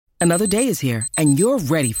Another day is here, and you're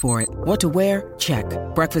ready for it. What to wear? Check.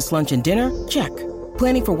 Breakfast, lunch, and dinner? Check.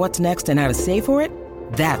 Planning for what's next and how to save for it?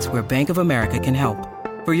 That's where Bank of America can help.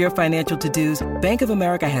 For your financial to-dos, Bank of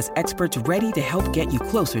America has experts ready to help get you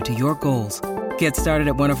closer to your goals. Get started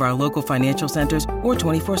at one of our local financial centers or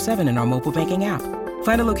 24/7 in our mobile banking app.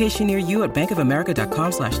 Find a location near you at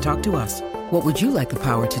bankofamerica.com/talktous. What would you like the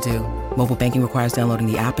power to do? Mobile banking requires downloading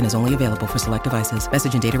the app and is only available for select devices.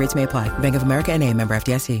 Message and data rates may apply. Bank of America N.A., member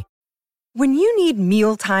FDIC. When you need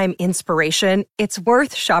mealtime inspiration, it's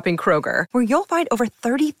worth shopping Kroger, where you'll find over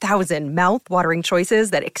 30,000 mouth-watering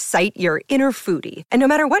choices that excite your inner foodie. And no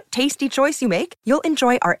matter what tasty choice you make, you'll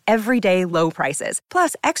enjoy our everyday low prices,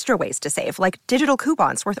 plus extra ways to save, like digital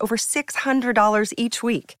coupons worth over $600 each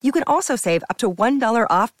week. You can also save up to $1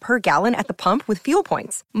 off per gallon at the pump with fuel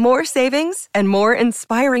points. More savings and more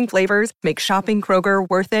inspiring flavors make shopping Kroger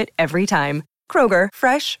worth it every time. Kroger,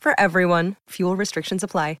 fresh for everyone. Fuel restrictions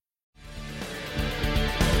apply.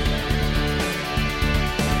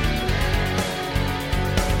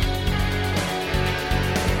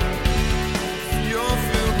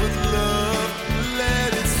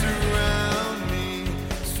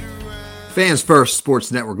 Fans First Sports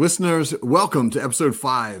Network listeners, welcome to episode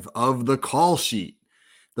 5 of The Call Sheet,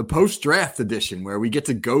 the post-draft edition where we get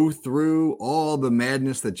to go through all the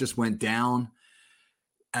madness that just went down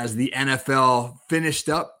as the NFL finished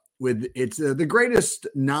up with its the greatest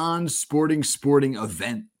non-sporting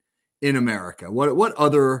event in America. What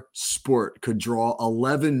other sport could draw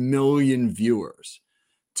 11 million viewers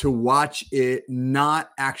to watch it not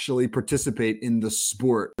actually participate in the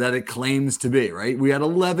sport that it claims to be, right? We had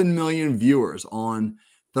 11 million viewers on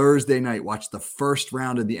Thursday night watch the first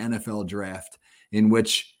round of the NFL draft, in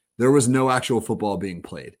which there was no actual football being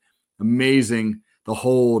played. Amazing the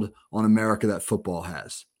hold on America that football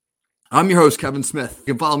has. I'm your host, Kevin Smith.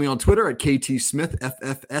 You can follow me on Twitter at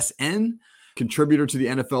KTSmithFFSN, contributor to the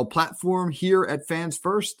NFL platform here at Fans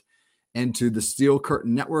First and to the Steel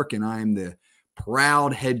Curtain Network, and I am the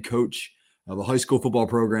proud head coach of a high school football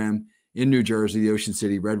program in New Jersey, the Ocean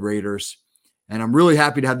City Red Raiders. And I'm really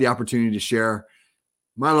happy to have the opportunity to share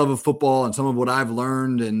my love of football and some of what I've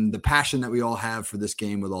learned and the passion that we all have for this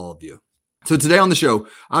game with all of you. So today on the show,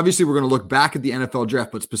 obviously we're going to look back at the NFL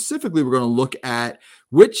draft, but specifically we're going to look at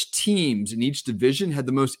which teams in each division had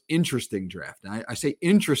the most interesting draft. And I say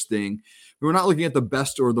interesting, we're not looking at the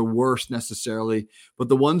best or the worst necessarily, but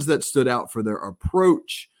the ones that stood out for their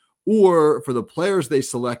approach, or for the players they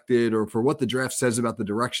selected, or for what the draft says about the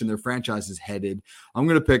direction their franchise is headed. I'm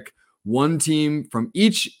going to pick one team from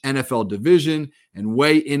each NFL division and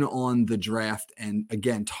weigh in on the draft. And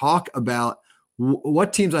again, talk about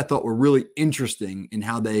what teams I thought were really interesting in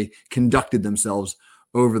how they conducted themselves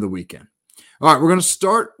over the weekend. All right, we're going to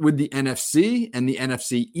start with the NFC and the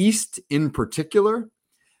NFC East in particular.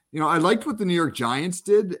 You know, I liked what the New York Giants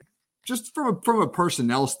did just from a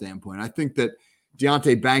personnel standpoint. I think that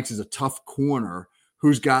Deonte Banks is a tough corner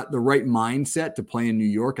who's got the right mindset to play in New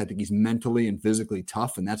York. I think he's mentally and physically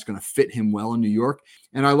tough, and that's going to fit him well in New York.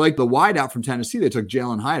 And I like the wideout from Tennessee. They took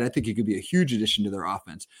Jalen Hyatt. I think he could be a huge addition to their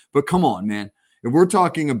offense. But come on, man. If we're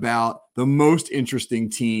talking about the most interesting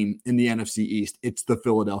team in the NFC East, it's the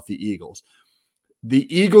Philadelphia Eagles. The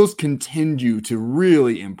Eagles continue to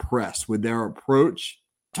really impress with their approach.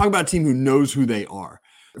 Talk about a team who knows who they are.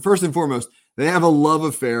 First and foremost, they have a love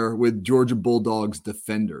affair with Georgia Bulldogs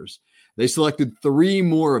defenders. They selected 3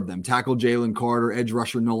 more of them: tackle Jalen Carter, edge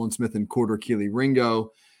rusher Nolan Smith, and quarter Keely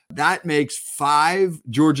Ringo. That makes 5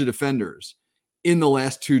 Georgia defenders in the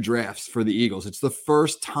last 2 drafts for the Eagles. It's the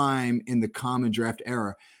first time in the common draft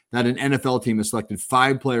era that an NFL team has selected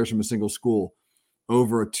 5 players from a single school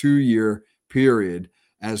over a 2-year period,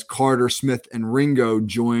 as Carter, Smith, and Ringo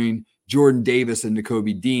join Jordan Davis and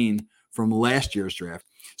Nakobe Dean from last year's draft.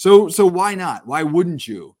 So why not? Why wouldn't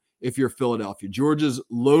you if you're Philadelphia? Georgia's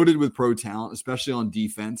loaded with pro talent, especially on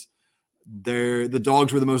defense. The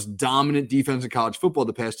Dogs were the most dominant defense in college football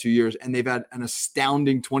the past 2 years, and they've had an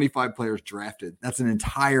astounding 25 players drafted. That's an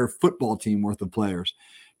entire football team worth of players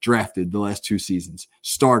drafted the last 2 seasons,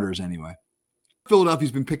 starters anyway.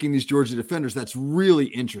 Philadelphia's been picking these Georgia defenders. That's really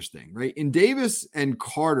interesting, right? In Davis and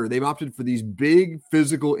Carter, they've opted for these big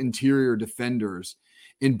physical interior defenders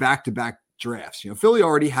in back-to-back drafts. You know, Philly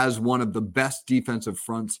already has one of the best defensive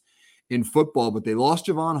fronts in football, but they lost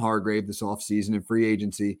Javon Hargrave this offseason in free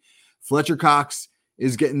agency. Fletcher Cox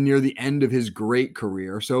is getting near the end of his great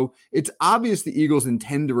career. So it's obvious the Eagles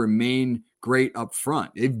intend to remain great up front.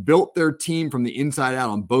 They've built their team from the inside out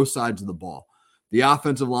on both sides of the ball. The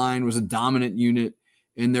offensive line was a dominant unit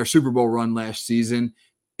in their Super Bowl run last season.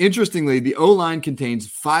 Interestingly, the O-line contains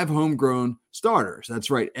 5 homegrown starters. That's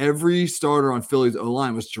right. Every starter on Philly's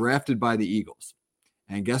O-line was drafted by the Eagles.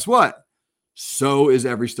 And guess what? So is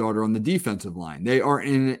every starter on the defensive line. They are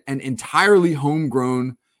in an entirely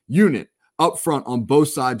homegrown unit up front on both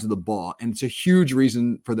sides of the ball, and it's a huge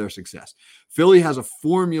reason for their success. Philly has a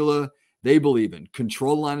formula they believe in: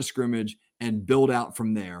 control the line of scrimmage and build out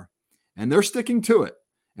from there. And they're sticking to it.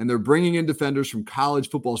 And they're bringing in defenders from college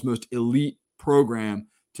football's most elite program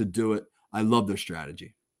to do it. I love their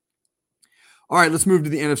strategy. All right, let's move to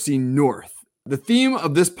the NFC North. The theme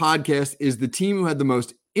of this podcast is the team who had the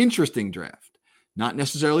most interesting draft. Not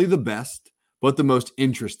necessarily the best, but the most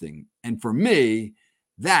interesting. And for me,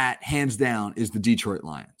 that, hands down, is the Detroit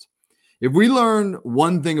Lions. If we learn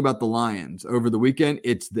one thing about the Lions over the weekend,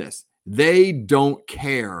 it's this: they don't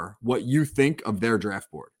care what you think of their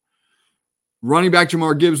draft board. Running back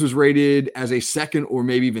Jahmyr Gibbs was rated as a second or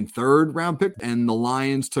maybe even third round pick, and the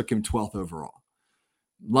Lions took him 12th overall.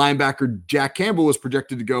 Linebacker Jack Campbell was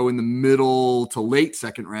projected to go in the middle to late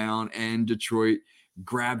second round, and Detroit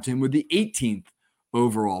grabbed him with the 18th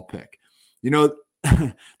overall pick. You know,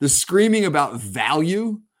 the screaming about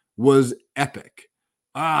value was epic.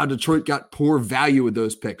 Detroit got poor value with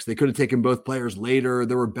those picks. They could have taken both players later.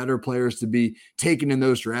 There were better players to be taken in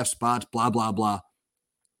those draft spots, blah, blah, blah.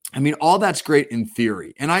 I mean, all that's great in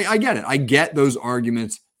theory. And I get it. I get those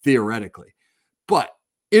arguments theoretically. But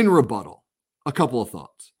in rebuttal, a couple of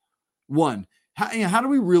thoughts. One, how do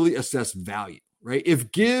we really assess value, right?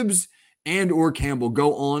 If Gibbs and or Campbell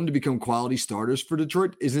go on to become quality starters for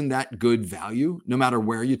Detroit, isn't that good value no matter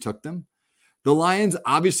where you took them? The Lions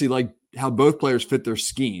obviously like how both players fit their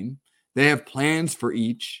scheme. They have plans for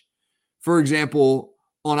each. For example,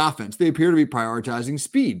 on offense, they appear to be prioritizing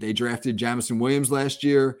speed. They drafted Jamison Williams last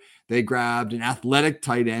year. They grabbed an athletic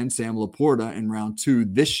tight end, Sam Laporta, in round 2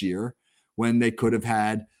 this year, when they could have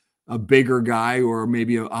had a bigger guy or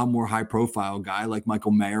maybe a more high-profile guy like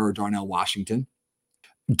Michael Mayer or Darnell Washington.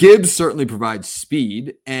 Gibbs certainly provides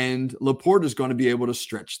speed, and Laporta is going to be able to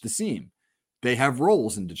stretch the seam. They have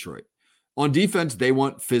roles in Detroit. On defense, they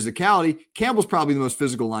want physicality. Campbell's probably the most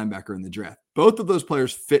physical linebacker in the draft. Both of those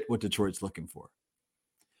players fit what Detroit's looking for.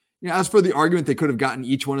 You know, as for the argument they could have gotten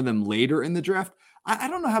each one of them later in the draft, I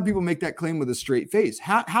don't know how people make that claim with a straight face.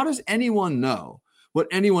 How does anyone know what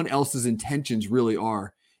anyone else's intentions really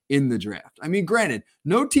are in the draft? I mean, granted,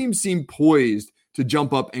 no team seemed poised to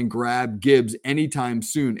jump up and grab Gibbs anytime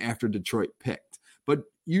soon after Detroit picked. But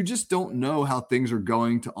you just don't know how things are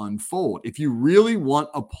going to unfold. If you really want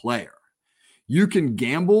a player, you can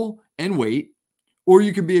gamble and wait, or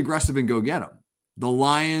you can be aggressive and go get them. The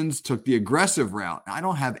Lions took the aggressive route. I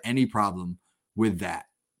don't have any problem with that.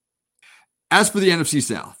 As for the NFC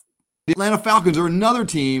South, the Atlanta Falcons are another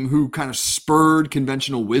team who kind of spurred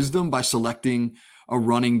conventional wisdom by selecting a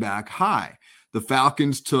running back high. The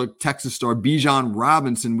Falcons took Texas star Bijan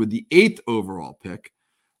Robinson with the 8th overall pick.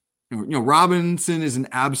 You know, Robinson is an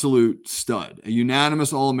absolute stud, a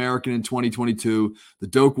unanimous All-American in 2022, the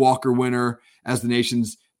Doak Walker winner as the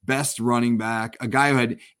nation's best running back, a guy who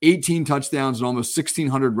had 18 touchdowns and almost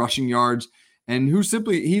 1,600 rushing yards, and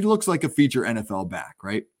he looks like a feature NFL back,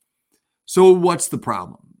 right? So what's the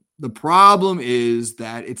problem? The problem is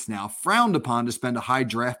that it's now frowned upon to spend a high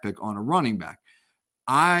draft pick on a running back.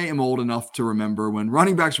 I am old enough to remember when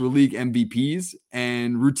running backs were league MVPs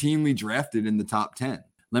and routinely drafted in the top 10.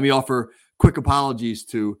 Let me offer quick apologies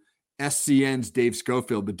to SCN's Dave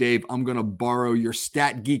Schofield, but Dave, I'm going to borrow your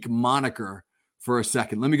Stat Geek moniker for a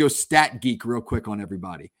second. Let me go Stat Geek real quick on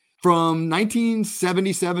everybody. From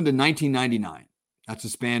 1977 to 1999, that's a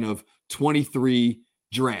span of 23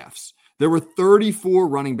 drafts. There were 34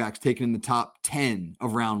 running backs taken in the top 10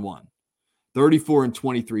 of round 1. 34 in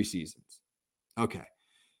 23 seasons. Okay.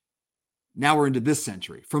 Now we're into this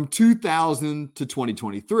century. From 2000 to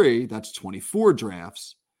 2023, that's 24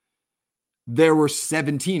 drafts. There were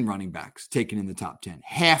 17 running backs taken in the top 10,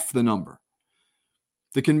 half the number.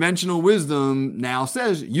 The conventional wisdom now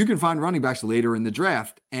says you can find running backs later in the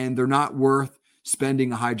draft, and they're not worth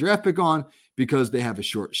spending a high draft pick on because they have a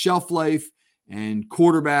short shelf life, and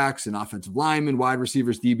quarterbacks and offensive linemen, wide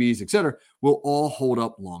receivers, DBs, etc., will all hold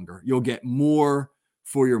up longer. You'll get more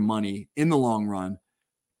for your money in the long run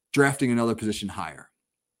drafting another position higher.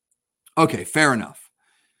 Okay, fair enough.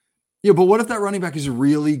 Yeah, but what if that running back is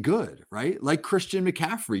really good, right? Like Christian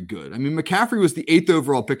McCaffrey good. I mean, McCaffrey was the 8th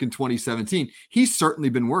overall pick in 2017. He's certainly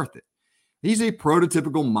been worth it. He's a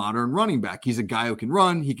prototypical modern running back. He's a guy who can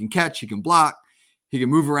run, he can catch, he can block, he can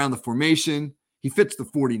move around the formation. He fits the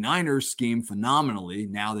 49ers scheme phenomenally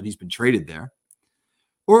now that he's been traded there.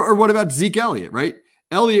 Or what about Zeke Elliott, right?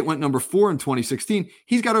 Elliott went number 4 in 2016.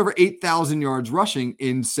 He's got over 8,000 yards rushing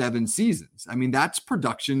in 7 seasons. I mean, that's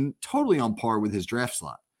production totally on par with his draft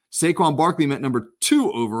slot. Saquon Barkley met number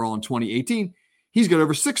 2 overall in 2018. He's got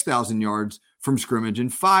over 6,000 yards from scrimmage in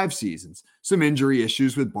 5 seasons. Some injury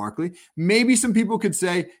issues with Barkley. Maybe some people could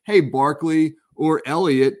say, hey, Barkley or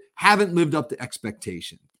Elliott haven't lived up to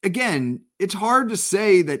expectation. Again, it's hard to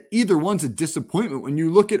say that either one's a disappointment when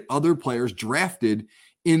you look at other players drafted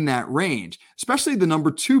in that range, especially the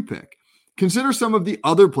number 2 pick. Consider some of the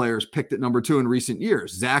other players picked at number 2 in recent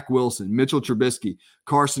years: Zach Wilson, Mitchell Trubisky,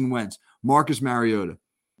 Carson Wentz, Marcus Mariota.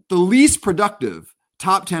 The least productive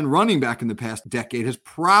top 10 running back in the past decade has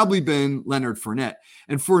probably been Leonard Fournette.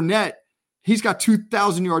 And Fournette, he's got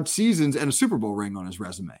 2,000-yard seasons and a Super Bowl ring on his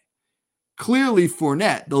resume. Clearly,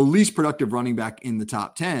 Fournette, the least productive running back in the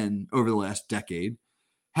top 10 over the last decade,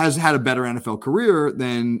 has had a better NFL career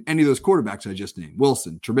than any of those quarterbacks I just named: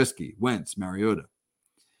 Wilson, Trubisky, Wentz, Mariota.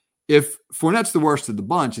 If Fournette's the worst of the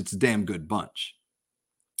bunch, it's a damn good bunch.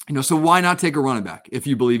 So why not take a running back if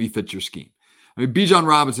you believe he fits your scheme? I mean, Bijan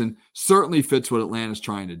Robinson certainly fits what Atlanta's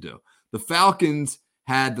trying to do. The Falcons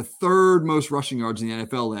had the 3rd most rushing yards in the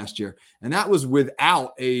NFL last year, and that was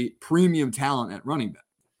without a premium talent at running back.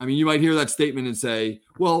 I mean, you might hear that statement and say,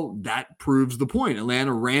 well, that proves the point.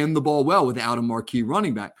 Atlanta ran the ball well without a marquee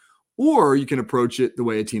running back. Or you can approach it the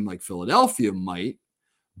way a team like Philadelphia might,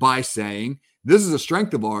 by saying, this is a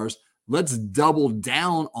strength of ours. Let's double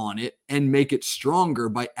down on it and make it stronger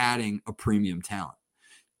by adding a premium talent.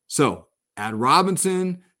 So add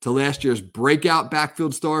Robinson to last year's breakout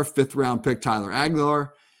backfield star, 5th-round pick Tyler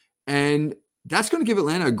Aguilar, and that's going to give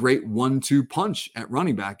Atlanta a great 1-2 punch at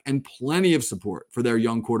running back and plenty of support for their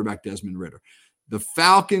young quarterback, Desmond Ridder. The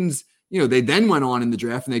Falcons, they then went on in the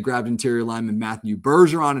draft and they grabbed interior lineman Matthew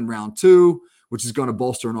Bergeron in round 2, which is going to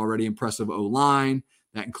bolster an already impressive O-line.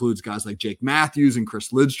 That includes guys like Jake Matthews and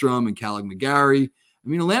Chris Lidstrom and Callum McGarry. I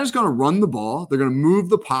mean, Atlanta's going to run the ball. They're going to move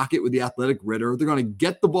the pocket with the athletic Ridder. They're going to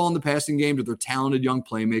get the ball in the passing game to their talented young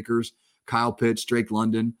playmakers, Kyle Pitts, Drake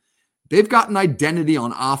London. They've got an identity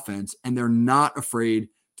on offense, and they're not afraid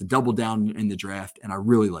to double down in the draft, and I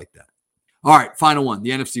really like that. All right, final one, the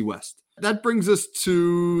NFC West. That brings us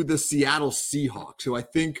to the Seattle Seahawks, who I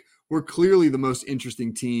think were clearly the most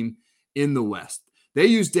interesting team in the West. They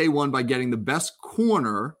used day one by getting the best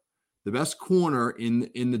corner in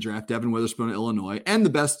the draft, Devin Witherspoon of Illinois, and the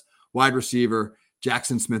best wide receiver,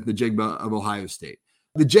 Jackson Smith-Njigba of Ohio State.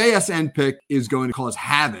 The JSN pick is going to cause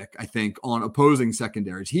havoc, I think, on opposing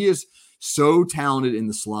secondaries. He is so talented in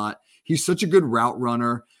the slot. He's such a good route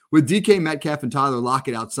runner. With DK Metcalf and Tyler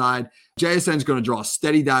Lockett outside, JSN is going to draw a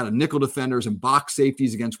steady diet of nickel defenders and box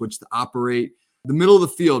safeties against which to operate. The middle of the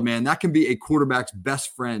field, man, that can be a quarterback's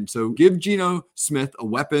best friend. So give Geno Smith a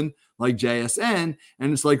weapon like JSN,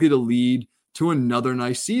 and it's likely to lead to another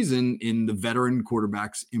nice season in the veteran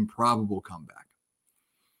quarterback's improbable comeback.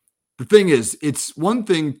 The thing is, it's one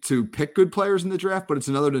thing to pick good players in the draft, but it's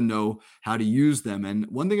another to know how to use them. And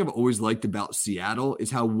one thing I've always liked about Seattle is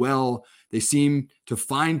how well they seem to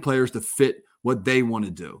find players to fit what they want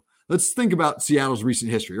to do. Let's think about Seattle's recent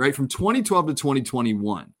history, right? From 2012 to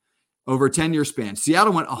 2021, over a 10-year span,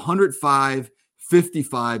 Seattle went 105,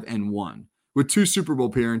 55, and 1 with 2 Super Bowl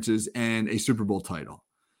appearances and a Super Bowl title.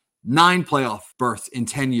 9 playoff berths in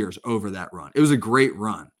 10 years over that run. It was a great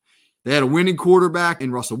run. They had a winning quarterback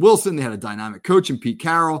in Russell Wilson. They had a dynamic coach in Pete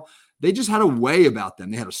Carroll. They just had a way about them.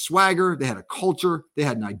 They had a swagger. They had a culture. They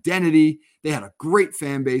had an identity. They had a great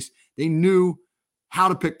fan base. They knew how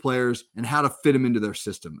to pick players and how to fit them into their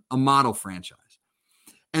system, a model franchise.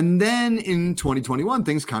 And then in 2021,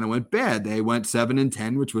 things kind of went bad. They went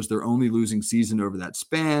 7-10, which was their only losing season over that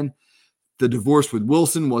span. The divorce with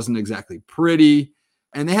Wilson wasn't exactly pretty.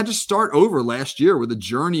 And they had to start over last year with a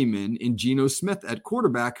journeyman in Geno Smith at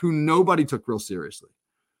quarterback who nobody took real seriously.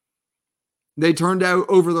 They turned out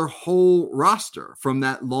over their whole roster from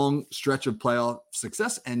that long stretch of playoff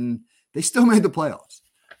success, and they still made the playoffs.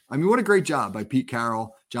 I mean, what a great job by Pete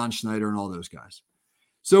Carroll, John Schneider, and all those guys.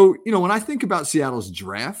 So, when I think about Seattle's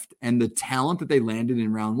draft and the talent that they landed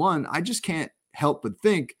in round 1, I just can't help but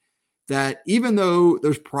think that even though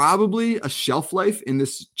there's probably a shelf life in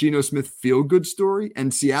this Geno Smith feel-good story,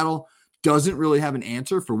 and Seattle doesn't really have an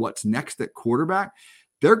answer for what's next at quarterback,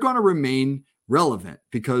 they're going to remain relevant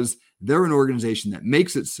because they're an organization that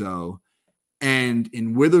makes it so. And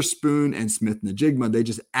in Witherspoon and Smith-Njigba, they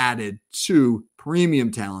just added 2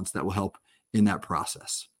 premium talents that will help in that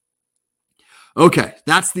process. Okay,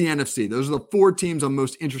 that's the NFC. Those are the 4 teams I'm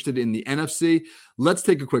most interested in the NFC. Let's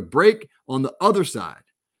take a quick break. On the other side,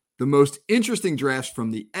 the most interesting drafts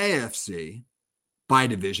from the AFC by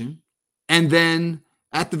division, and then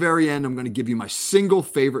At the very end, I'm going to give you my single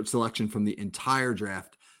favorite selection from the entire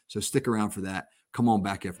draft. So stick around for that. Come on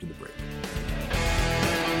back after the break.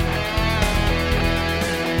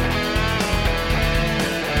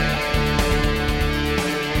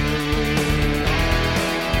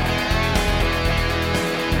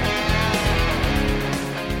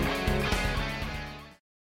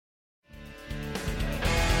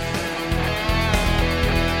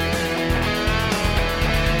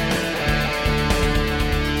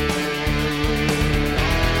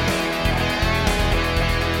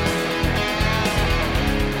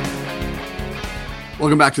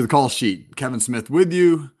 Welcome back to the Call Sheet. Kevin Smith with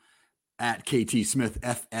you at KT Smith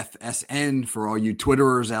FFSN for all you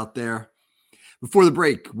Twitterers out there. Before the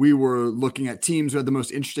break, we were looking at teams who had the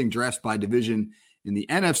most interesting drafts by division in the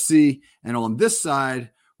NFC. And on this side,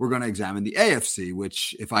 we're going to examine the AFC,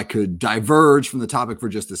 which, if I could diverge from the topic for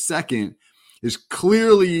just a second, is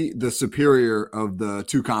clearly the superior of the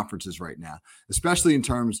two conferences right now, especially in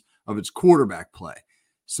terms of its quarterback play.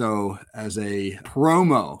 So as a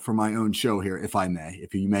promo for my own show here, if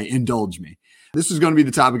you may indulge me, this is going to be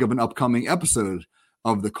the topic of an upcoming episode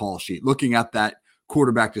of the Call Sheet, looking at that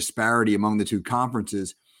quarterback disparity among the two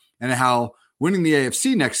conferences and how winning the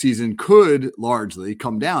AFC next season could largely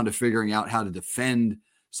come down to figuring out how to defend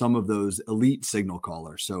some of those elite signal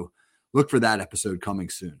callers. So look for that episode coming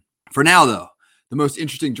soon. For now, though, the most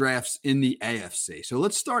interesting drafts in the AFC. So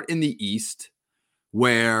let's start in the East,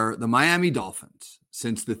 where the Miami Dolphins,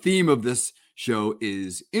 since the theme of this show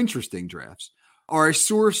is interesting drafts, are a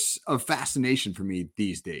source of fascination for me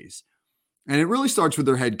these days. And it really starts with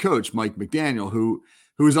their head coach, Mike McDaniel, who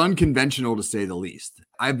is unconventional to say the least.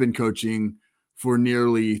 I've been coaching for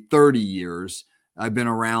nearly 30 years. I've been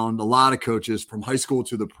around a lot of coaches from high school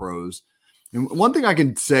to the pros. And one thing I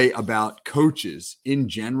can say about coaches in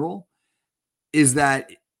general is that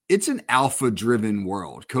it's an alpha-driven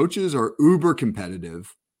world. Coaches are uber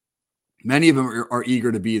competitive. Many of them are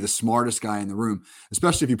eager to be the smartest guy in the room,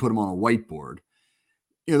 especially if you put them on a whiteboard.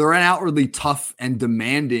 You know, they're an outwardly tough and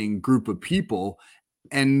demanding group of people,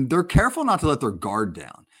 and they're careful not to let their guard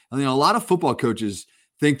down. I mean, a lot of football coaches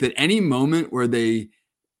think that any moment where they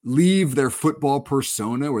leave their football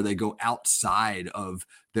persona, where they go outside of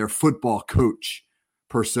their football coach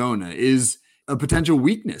persona, is a potential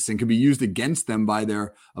weakness and can be used against them by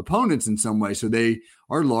their opponents in some way. So they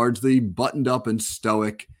are largely buttoned up and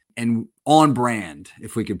stoic and on brand,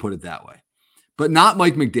 if we could put it that way. But not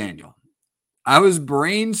Mike McDaniel. I was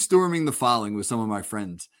brainstorming the following with some of my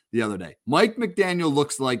friends the other day. Mike McDaniel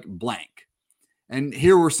looks like blank. And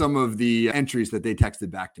here were some of the entries that they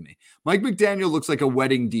texted back to me. Mike McDaniel looks like a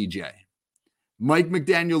wedding DJ. Mike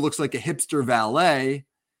McDaniel looks like a hipster valet.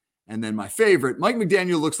 And then my favorite, Mike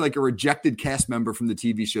McDaniel looks like a rejected cast member from the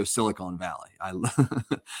TV show Silicon Valley.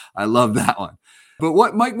 I love that one. But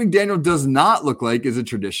what Mike McDaniel does not look like is a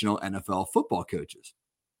traditional NFL football coach.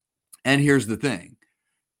 And here's the thing.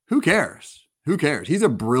 Who cares? Who cares? He's a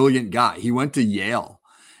brilliant guy. He went to Yale.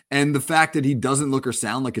 And the fact that he doesn't look or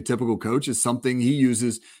sound like a typical coach is something he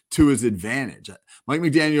uses to his advantage. Mike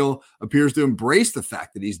McDaniel appears to embrace the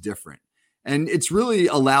fact that he's different. And it's really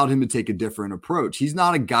allowed him to take a different approach. He's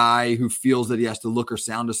not a guy who feels that he has to look or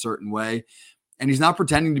sound a certain way. And he's not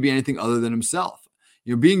pretending to be anything other than himself.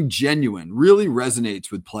 You know, being genuine really resonates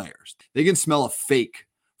with players. They can smell a fake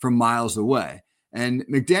from miles away. And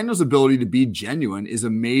McDaniel's ability to be genuine is a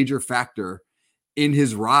major factor in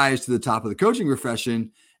his rise to the top of the coaching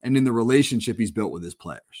profession and in the relationship he's built with his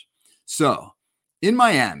players. So in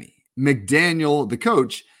Miami, McDaniel, the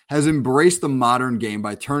coach, has embraced the modern game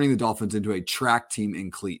by turning the Dolphins into a track team in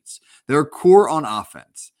cleats. Their core on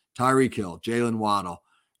offense, Tyreek Hill, Jalen Waddle,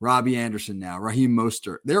 Robbie Anderson now, Raheem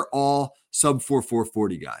Mostert, they're all sub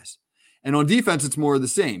 4.40 guys. And on defense, it's more of the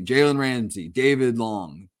same. Jalen Ramsey, David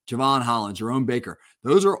Long, Javon Holland, Jerome Baker,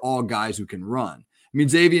 those are all guys who can run. I mean,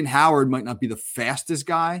 Xavier Howard might not be the fastest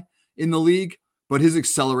guy in the league, but his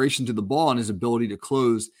acceleration to the ball and his ability to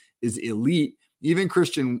close is elite. Even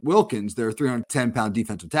Christian Wilkins, their 310-pound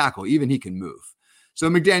defensive tackle, even he can move. So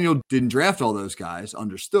McDaniel didn't draft all those guys,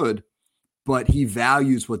 understood, but he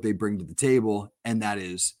values what they bring to the table, and that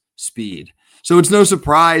is speed. So it's no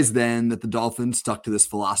surprise then that the Dolphins stuck to this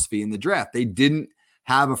philosophy in the draft. They didn't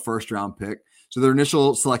have a first-round pick, so their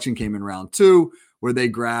initial selection came in round 2, where they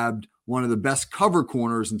grabbed one of the best cover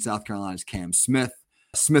corners in South Carolina's Cam Smith.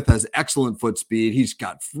 Smith has excellent foot speed. He's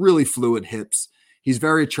got really fluid hips. He's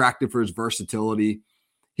very attractive for his versatility.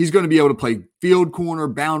 He's going to be able to play field corner,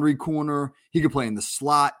 boundary corner. He could play in the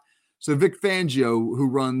slot. So Vic Fangio, who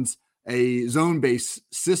runs a zone-based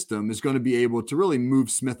system, is going to be able to really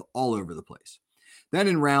move Smith all over the place. Then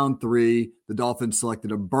in round 3, the Dolphins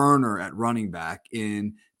selected a burner at running back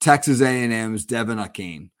in Texas A&M's Devin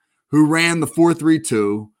Achane, who ran the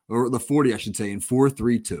 4.32, or the 40, I should say, in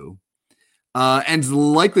 4.32, and is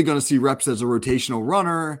likely going to see reps as a rotational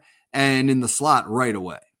runner and in the slot right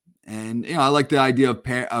away. And, I like the idea of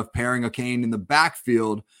pairing Achane in the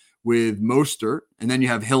backfield with Mostert, and then you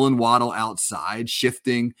have Hill and Waddle outside,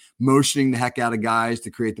 shifting, motioning the heck out of guys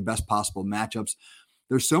to create the best possible matchups.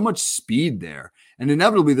 There's so much speed there. And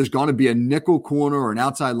inevitably, there's going to be a nickel corner or an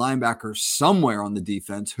outside linebacker somewhere on the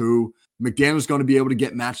defense who McDaniels is going to be able to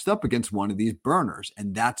get matched up against one of these burners.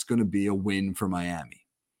 And that's going to be a win for Miami.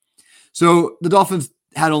 So the Dolphins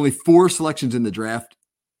had only 4 selections in the draft,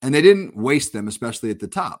 and they didn't waste them, especially at the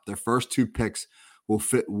top. Their first 2 picks will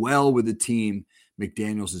fit well with the team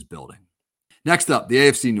McDaniels is building. Next up, the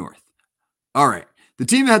AFC North. All right. The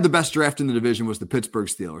team that had the best draft in the division was the Pittsburgh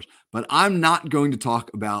Steelers, but I'm not going to talk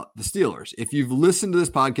about the Steelers. If you've listened to this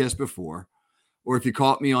podcast before, or if you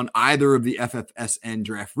caught me on either of the FFSN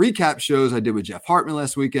draft recap shows I did with Jeff Hartman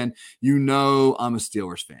last weekend, you know I'm a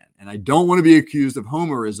Steelers fan. And I don't want to be accused of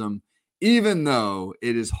homerism, even though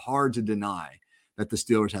it is hard to deny that the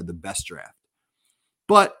Steelers had the best draft.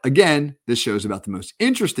 But again, this show's about the most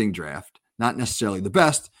interesting draft, not necessarily the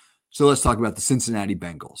best. So let's talk about the Cincinnati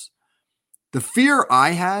Bengals. The fear I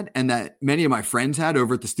had, and that many of my friends had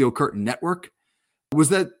over at the Steel Curtain Network, was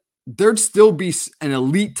that there'd still be an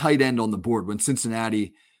elite tight end on the board when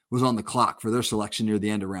Cincinnati was on the clock for their selection near the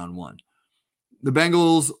end of round 1. The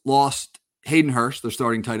Bengals lost Hayden Hurst, their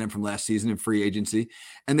starting tight end from last season in free agency,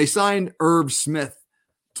 and they signed Irv Smith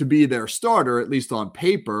to be their starter, at least on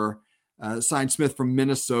paper. Signed Smith from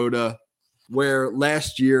Minnesota, where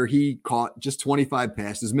last year he caught just 25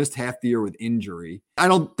 passes, missed half the year with injury. I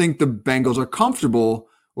don't think the Bengals are comfortable,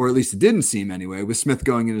 or at least it didn't seem anyway, with Smith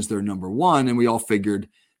going in as their number 1, and we all figured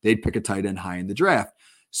they'd pick a tight end high in the draft.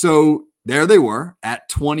 So there they were at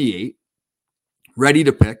 28, ready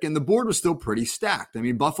to pick, and the board was still pretty stacked. I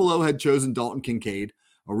mean, Buffalo had chosen Dalton Kincaid,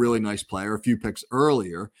 a really nice player, a few picks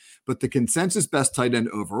earlier, but the consensus best tight end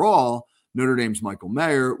overall, Notre Dame's Michael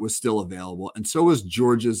Mayer, was still available, and so was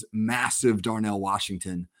Georgia's massive Darnell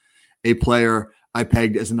Washington, a player I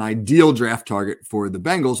pegged as an ideal draft target for the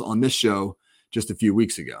Bengals on this show just a few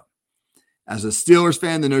weeks ago. As a Steelers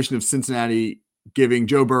fan, the notion of Cincinnati giving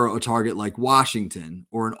Joe Burrow a target like Washington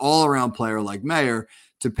or an all-around player like Mayer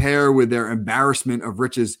to pair with their embarrassment of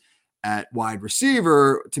riches at wide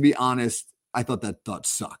receiver, to be honest, I thought that thought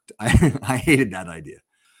sucked. I hated that idea.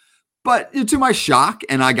 But to my shock,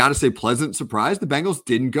 and I got to say pleasant surprise, the Bengals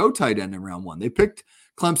didn't go tight end in round 1. They picked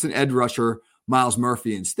Clemson edge rusher Myles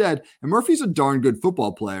Murphy instead. And Murphy's a darn good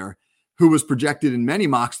football player who was projected in many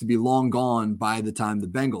mocks to be long gone by the time the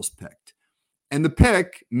Bengals picked. And the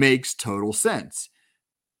pick makes total sense.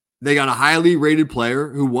 They got a highly rated player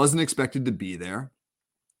who wasn't expected to be there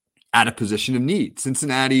at a position of need.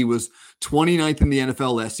 Cincinnati was 29th in the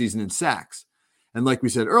NFL last season in sacks. And like we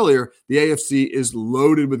said earlier, the AFC is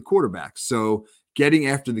loaded with quarterbacks. So getting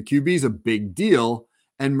after the QB is a big deal.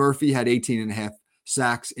 And Murphy had 18 and a half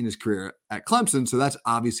sacks in his career at Clemson. So that's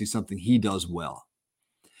obviously something he does well.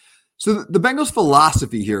 So the Bengals'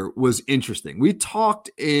 philosophy here was interesting. We talked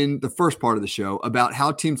in the first part of the show about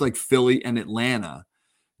how teams like Philly and Atlanta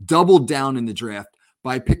doubled down in the draft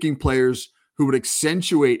by picking players who would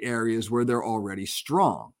accentuate areas where they're already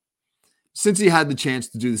strong. Cincy had the chance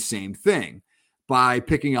to do the same thing by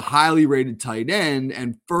picking a highly rated tight end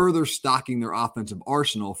and further stocking their offensive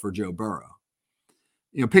arsenal for Joe Burrow.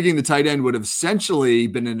 Picking the tight end would have essentially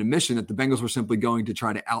been an admission that the Bengals were simply going to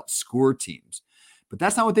try to outscore teams. But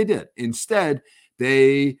that's not what they did. Instead,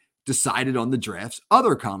 they decided on the draft's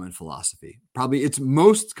other common philosophy, probably its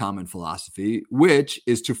most common philosophy, which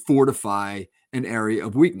is to fortify an area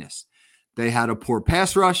of weakness. They had a poor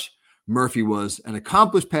pass rush. Murphy was an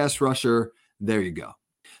accomplished pass rusher. There you go.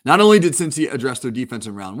 Not only did Cincy address their defense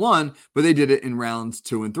in round 1, but they did it in rounds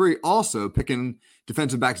 2 and 3, also picking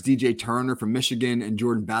defensive backs DJ Turner from Michigan and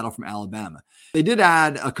Jordan Battle from Alabama. They did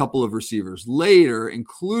add a couple of receivers later,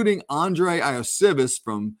 including Andre Iosivas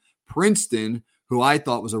from Princeton, who I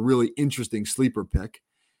thought was a really interesting sleeper pick.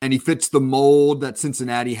 And he fits the mold that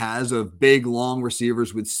Cincinnati has of big, long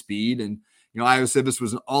receivers with speed. And, Iosivas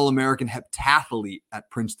was an All-American heptathlete at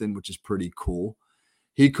Princeton, which is pretty cool.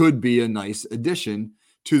 He could be a nice addition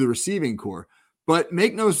to the receiving core. But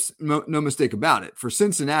make no mistake about it. For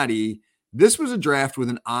Cincinnati, this was a draft with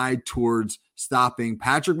an eye towards stopping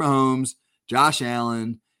Patrick Mahomes, Josh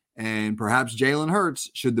Allen, and perhaps Jalen Hurts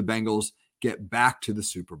should the Bengals get back to the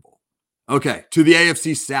Super Bowl. Okay, to the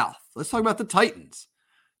AFC South. Let's talk about the Titans.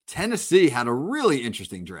 Tennessee had a really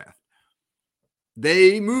interesting draft.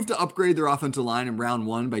 They moved to upgrade their offensive line in round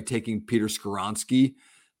 1 by taking Peter Skoronski,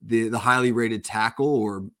 the highly rated tackle,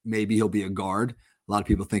 or maybe he'll be a guard. A lot of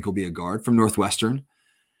people think he'll be a guard from Northwestern.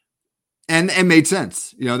 And made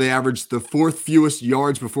sense. They averaged the 4th fewest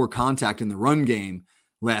yards before contact in the run game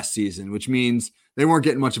last season, which means they weren't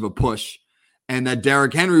getting much of a push. And that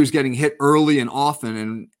Derrick Henry was getting hit early and often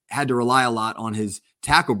and had to rely a lot on his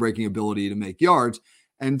tackle breaking ability to make yards.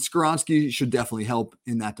 And Skoronski should definitely help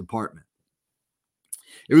in that department.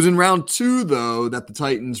 It was in round 2, though, that the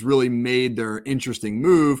Titans really made their interesting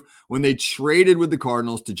move when they traded with the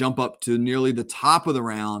Cardinals to jump up to nearly the top of the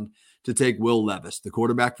round to take Will Levis, the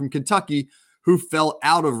quarterback from Kentucky, who fell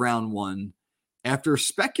out of round 1 after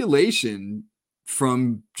speculation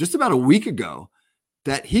from just about a week ago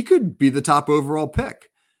that he could be the top overall pick.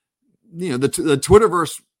 The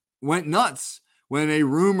Twitterverse went nuts when a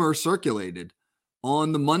rumor circulated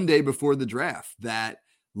on the Monday before the draft that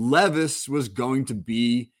Levis was going to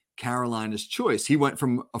be Carolina's choice. He went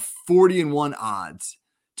from a 40-1 odds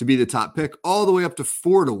to be the top pick all the way up to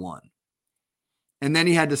 4-1. And then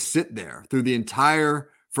he had to sit there through the entire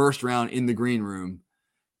first round in the green room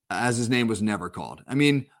as his name was never called. I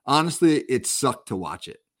mean, honestly, it sucked to watch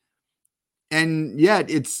it. And yet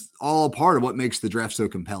it's all a part of what makes the draft so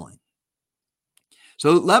compelling.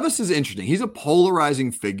 So Levis is interesting. He's a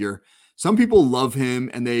polarizing figure. Some people love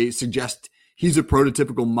him and they suggest he's a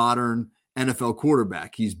prototypical modern NFL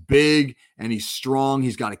quarterback. He's big and he's strong.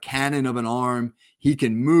 He's got a cannon of an arm. He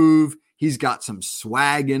can move. He's got some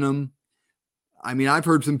swag in him. I mean, I've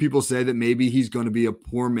heard some people say that maybe he's going to be a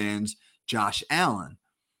poor man's Josh Allen.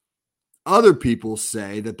 Other people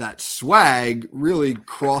say that swag really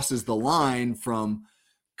crosses the line from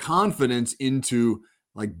confidence into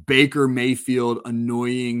like Baker Mayfield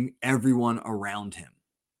annoying everyone around him.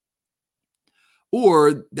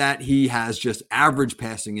 Or that he has just average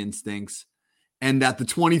passing instincts and that the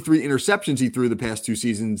 23 interceptions he threw the past 2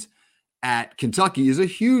 seasons at Kentucky is a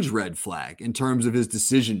huge red flag in terms of his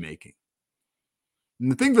decision-making.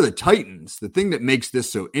 And the thing for the Titans, the thing that makes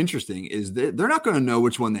this so interesting is that they're not going to know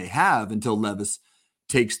which one they have until Levis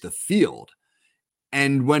takes the field.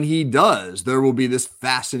 And when he does, there will be this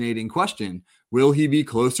fascinating question. Will he be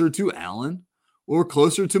closer to Allen or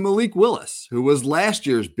closer to Malik Willis, who was last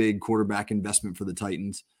year's big quarterback investment for the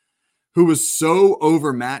Titans, who was so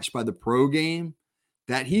overmatched by the pro game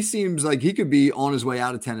that he seems like he could be on his way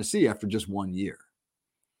out of Tennessee after just 1 year.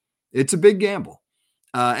 It's a big gamble.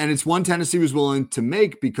 And it's one Tennessee was willing to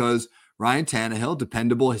make because Ryan Tannehill,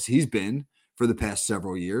 dependable as he's been for the past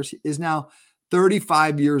several years, is now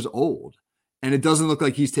 35 years old. And it doesn't look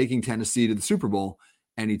like he's taking Tennessee to the Super Bowl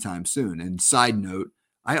anytime soon. And side note,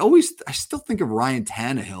 I still think of Ryan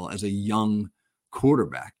Tannehill as a young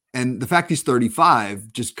quarterback. And the fact he's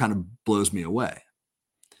 35 just kind of blows me away.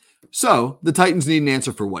 So the Titans need an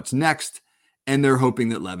answer for what's next. And they're hoping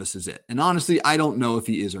that Levis is it. And honestly, I don't know if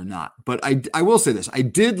he is or not. But I will say this. I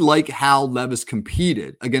did like how Levis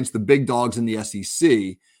competed against the big dogs in the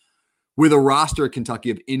SEC with a roster at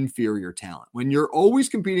Kentucky of inferior talent. When you're always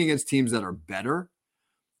competing against teams that are better,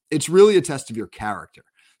 it's really a test of your character.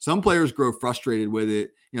 Some players grow frustrated with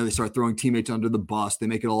it. They start throwing teammates under the bus. They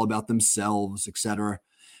make it all about themselves, etc.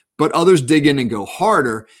 But others dig in and go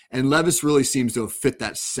harder. And Levis really seems to have fit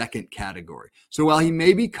that second category. So while he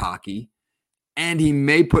may be cocky, and he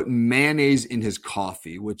may put mayonnaise in his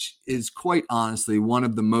coffee, which is quite honestly one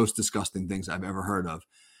of the most disgusting things I've ever heard of,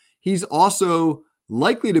 he's also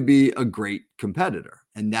likely to be a great competitor,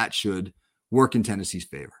 and that should work in Tennessee's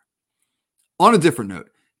favor. On a different note,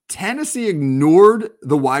 Tennessee ignored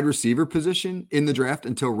the wide receiver position in the draft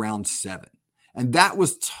until round 7, and that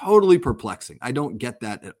was totally perplexing. I don't get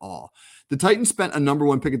that at all. The Titans spent a number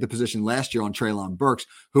 1 pick at the position last year on Treylon Burks,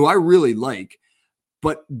 who I really like,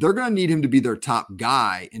 but they're going to need him to be their top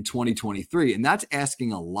guy in 2023, and that's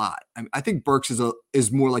asking a lot. I think Burks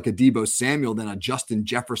is more like a Deebo Samuel than a Justin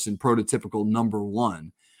Jefferson prototypical number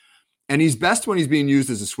 1. And he's best when he's being used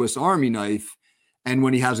as a Swiss Army knife and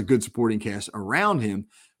when he has a good supporting cast around him.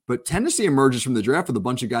 But Tennessee emerges from the draft with a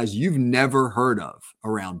bunch of guys you've never heard of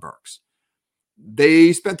around Burks.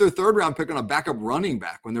 They spent their 3rd round pick on a backup running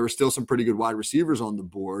back when there were still some pretty good wide receivers on the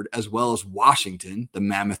board, as well as Washington, the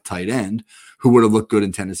mammoth tight end, who would have looked good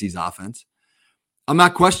in Tennessee's offense. I'm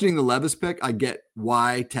not questioning the Levis pick. I get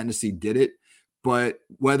why Tennessee did it, but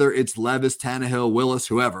whether it's Levis, Tannehill, Willis,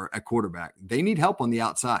 whoever at quarterback, they need help on the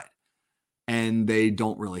outside, and they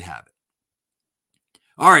don't really have it.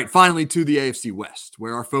 All right, finally to the AFC West,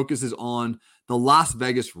 where our focus is on the Las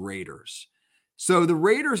Vegas Raiders. So the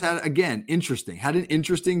Raiders had an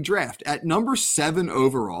interesting draft. At number 7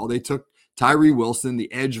 overall, they took Tyree Wilson,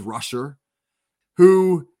 the edge rusher,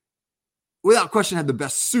 who without question, had the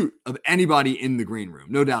best suit of anybody in the green room.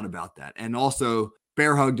 No doubt about that. And also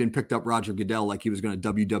bear hugged and picked up Roger Goodell like he was going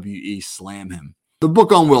to WWE slam him. The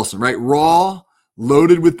book on Wilson, right? Raw,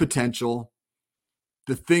 loaded with potential.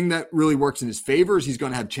 The thing that really works in his favor is he's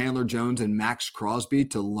going to have Chandler Jones and Max Crosby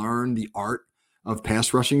to learn the art of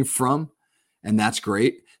pass rushing from. And that's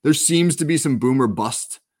great. There seems to be some boomer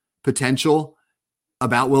bust potential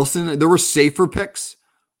about Wilson. There were safer picks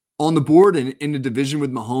on the board and in the division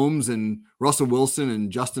with Mahomes and Russell Wilson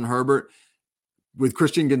and Justin Herbert with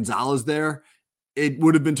Christian Gonzalez there. It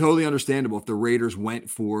would have been totally understandable if the Raiders went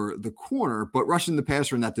for the corner, but rushing the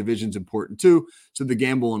passer in that division is important too. So the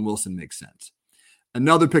gamble on Wilson makes sense.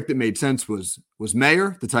 Another pick that made sense was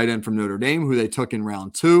Mayer, the tight end from Notre Dame, who they took in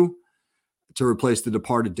round 2 to replace the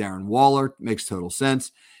departed Darren Waller. Makes total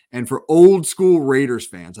sense. And for old school Raiders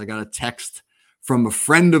fans, I got a text from a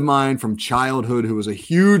friend of mine from childhood who was a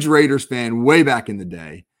huge Raiders fan way back in the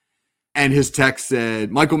day. And his text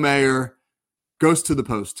said, Michael Mayer goes to the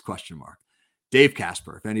post, ? Dave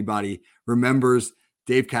Casper, if anybody remembers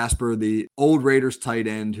Dave Casper, the old Raiders tight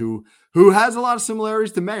end who has a lot of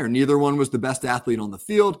similarities to Mayer. Neither one was the best athlete on the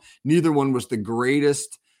field. Neither one was the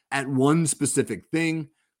greatest at one specific thing.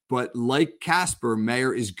 But like Casper,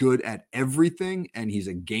 Mayer is good at everything, and he's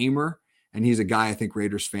a gamer, and he's a guy I think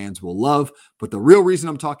Raiders fans will love. But the real reason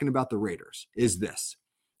I'm talking about the Raiders is this.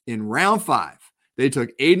 In round 5, they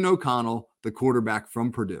took Aiden O'Connell, the quarterback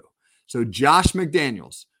from Purdue. So Josh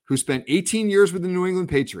McDaniels, who spent 18 years with the New England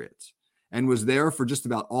Patriots and was there for just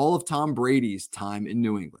about all of Tom Brady's time in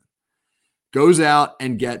New England, goes out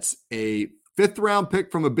and gets a 5th-round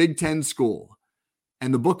pick from a Big Ten school.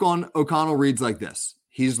 And the book on O'Connell reads like this.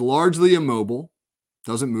 He's largely immobile,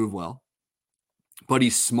 doesn't move well, but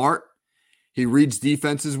he's smart. He reads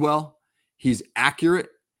defenses well. He's accurate,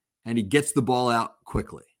 and he gets the ball out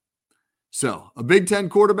quickly. So a Big Ten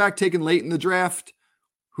quarterback taken late in the draft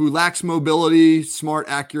who lacks mobility, smart,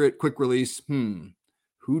 accurate, quick release.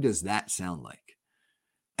 Who does that sound like?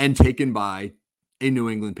 And taken by a New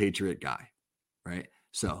England Patriot guy, right?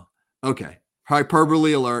 So, okay.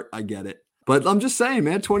 Hyperbole alert. I get it. But I'm just saying,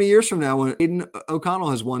 man, 20 years from now, when Aiden O'Connell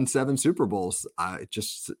has won 7 Super Bowls, I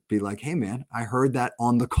just be like, hey, man, I heard that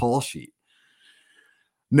on the call sheet.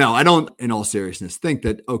 No, I don't, in all seriousness, think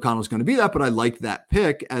that O'Connell's going to be that, but I like that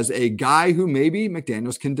pick as a guy who maybe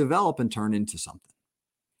McDaniels can develop and turn into something.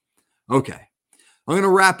 Okay, I'm going to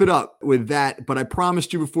wrap it up with that, but I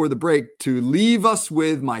promised you before the break to leave us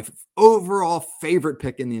with my overall favorite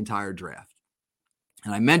pick in the entire draft.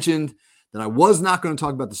 And I mentioned that I was not going to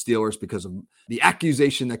talk about the Steelers because of the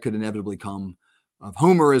accusation that could inevitably come of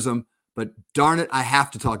homerism, but darn it, I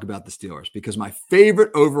have to talk about the Steelers because my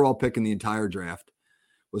favorite overall pick in the entire draft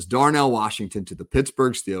was Darnell Washington to the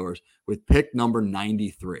Pittsburgh Steelers with pick number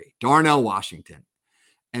 93. Darnell Washington,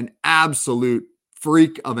 an absolute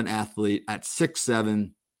freak of an athlete at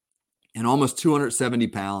 6'7" and almost 270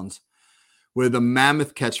 pounds with a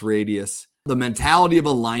mammoth catch radius, the mentality of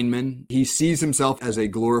a lineman. He sees himself as a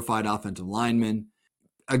glorified offensive lineman,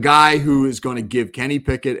 a guy who is going to give Kenny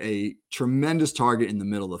Pickett a tremendous target in the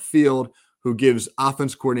middle of the field, who gives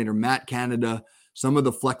offense coordinator Matt Canada some of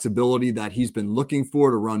the flexibility that he's been looking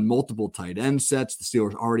for to run multiple tight end sets. The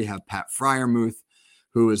Steelers already have Pat Freiermuth,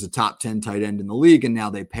 who is a top 10 tight end in the league, and now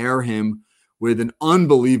they pair him with an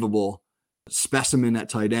unbelievable specimen at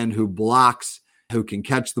tight end who blocks, who can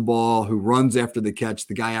catch the ball, who runs after the catch.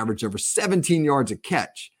 The guy averaged over 17 yards a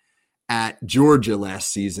catch at Georgia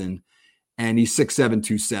last season, and he's 6'7",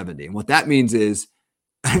 270. And what that means is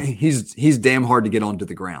he's damn hard to get onto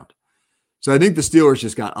the ground. So I think the Steelers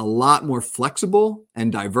just got a lot more flexible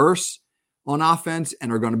and diverse on offense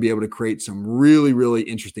and are going to be able to create some really, really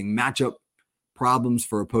interesting matchup problems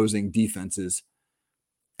for opposing defenses.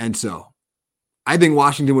 And so I think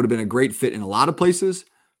Washington would have been a great fit in a lot of places,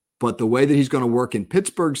 but the way that he's going to work in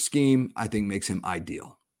Pittsburgh's scheme, I think makes him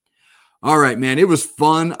ideal. All right, man, it was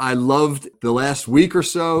fun. I loved the last week or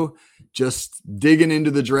so, just digging into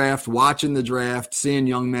the draft, watching the draft, seeing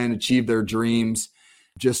young men achieve their dreams.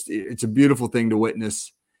 Just, it's a beautiful thing to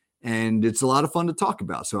witness, and it's a lot of fun to talk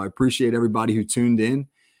about. So I appreciate everybody who tuned in.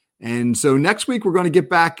 And so next week, we're going to get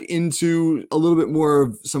back into a little bit more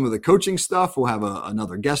of some of the coaching stuff. We'll have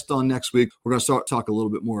another guest on next week. We're going to talk a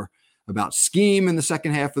little bit more about scheme in the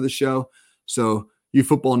second half of the show. So you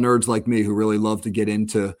football nerds like me who really love to get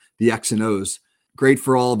into the X and O's, great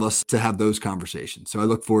for all of us to have those conversations. So I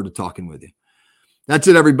look forward to talking with you. That's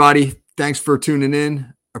it, everybody. Thanks for tuning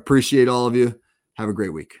in. Appreciate all of you. Have a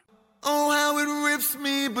great week. Oh, how